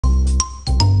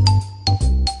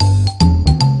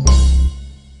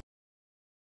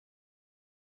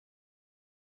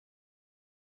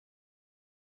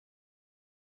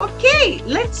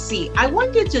let's see. I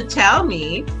want you to tell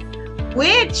me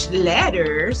which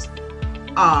letters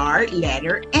are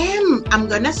letter M. I'm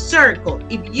gonna circle.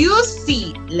 If you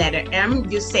see letter M,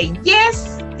 you say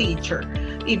yes, teacher.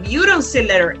 If you don't see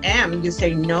letter M, you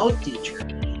say no, teacher.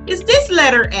 Is this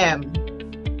letter M?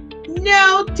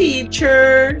 No,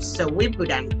 teacher. So we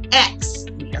put an X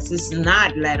because it's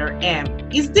not letter M.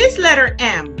 Is this letter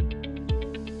M?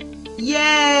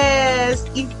 Yes.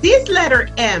 Is this letter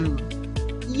M?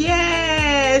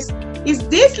 Yes. Is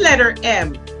this letter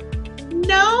M?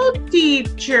 No,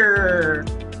 teacher.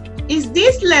 Is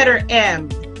this letter M?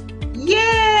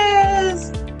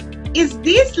 Yes. Is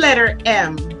this letter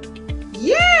M?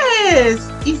 Yes.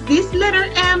 Is this letter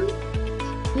M?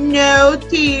 No,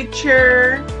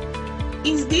 teacher.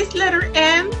 Is this letter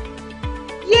M?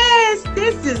 Yes,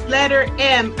 this is letter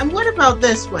M. And what about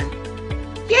this one?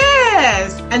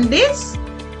 Yes. And this?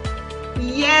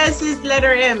 Yes, it's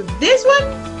letter M. This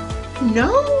one?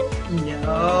 No.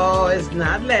 No, it's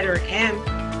not letter M.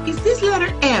 Is this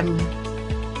letter M?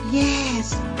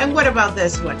 Yes. And what about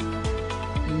this one?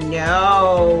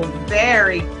 No.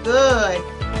 Very good.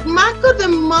 Mako the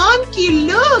monkey,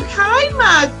 look. Hi,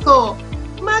 Mako.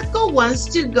 Mako wants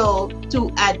to go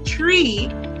to a tree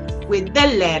with the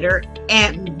letter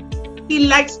M. He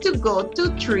likes to go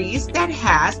to trees that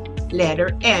has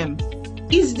letter M.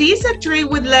 Is this a tree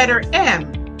with letter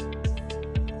M?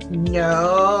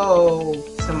 No.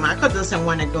 So Mako doesn't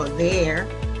want to go there.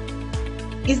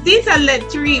 Is this a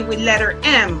tree with letter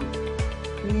M?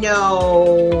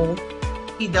 No.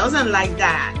 He doesn't like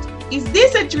that. Is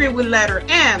this a tree with letter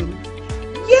M?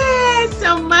 Yes,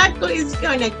 so Mako is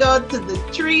gonna go to the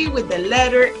tree with the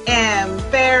letter M.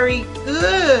 Very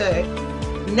good.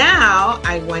 Now,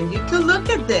 I want you to look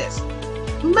at this.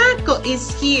 Mako is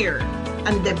here,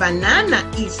 and the banana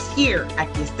is here.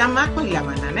 Aquí está Mako y la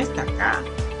banana está acá.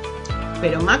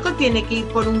 Pero Mako tiene que ir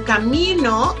por un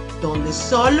camino donde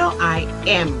solo hay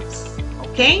M's.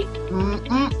 Okay?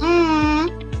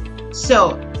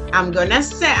 So, I'm gonna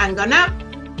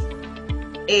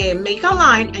make a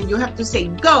line, and you have to say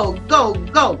go, go,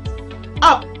 go.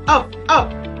 Up, up,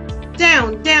 up.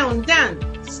 Down, down, down.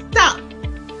 Stop.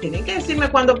 Tienen que decirme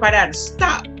cuándo parar.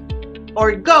 Stop.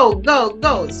 Or go, go,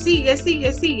 go. Sigue,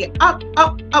 sigue, sigue. Up,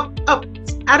 up, up, up.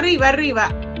 Arriba,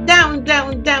 arriba. Down,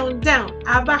 down, down, down.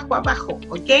 Abajo, abajo.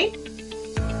 Okay?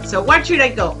 So what should I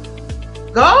go?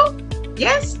 Go?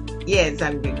 Yes? Yes,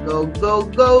 I'm going to go, go,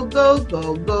 go, go,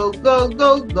 go, go, go,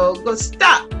 go, go, go.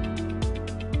 Stop.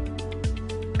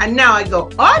 And now I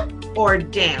go up or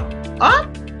down. Up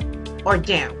or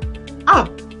down.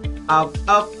 Up. Up,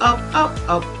 up, up, up,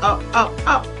 up, up, up,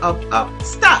 up, up, up.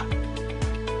 Stop.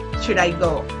 Should I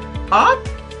go up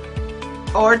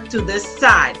or to the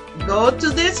side? Go to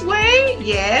this way?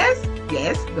 Yes.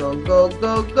 Yes. Go, go,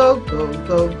 go, go, go,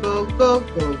 go, go, go,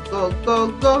 go, go,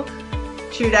 go, go.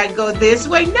 Should I go this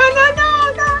way? No, no,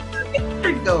 no,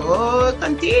 no. Go.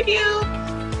 Continue.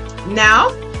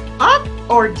 Now, up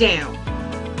or down?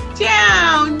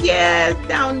 Down. Yes.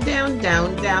 Down, down,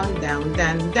 down, down, down,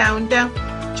 down, down, down.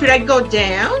 Should I go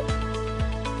down?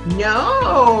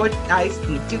 No. I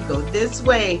need to go this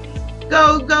way.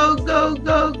 Go, go, go,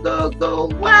 go, go, go.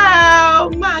 Wow.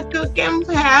 Mako can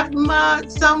have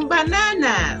some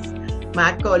bananas.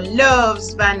 Mako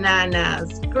loves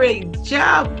bananas. Great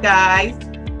job, guys.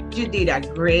 You did a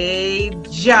great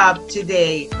job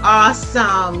today.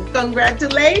 Awesome.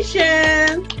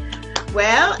 Congratulations.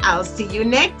 Well, I'll see you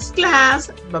next class.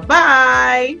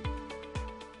 Bye-bye.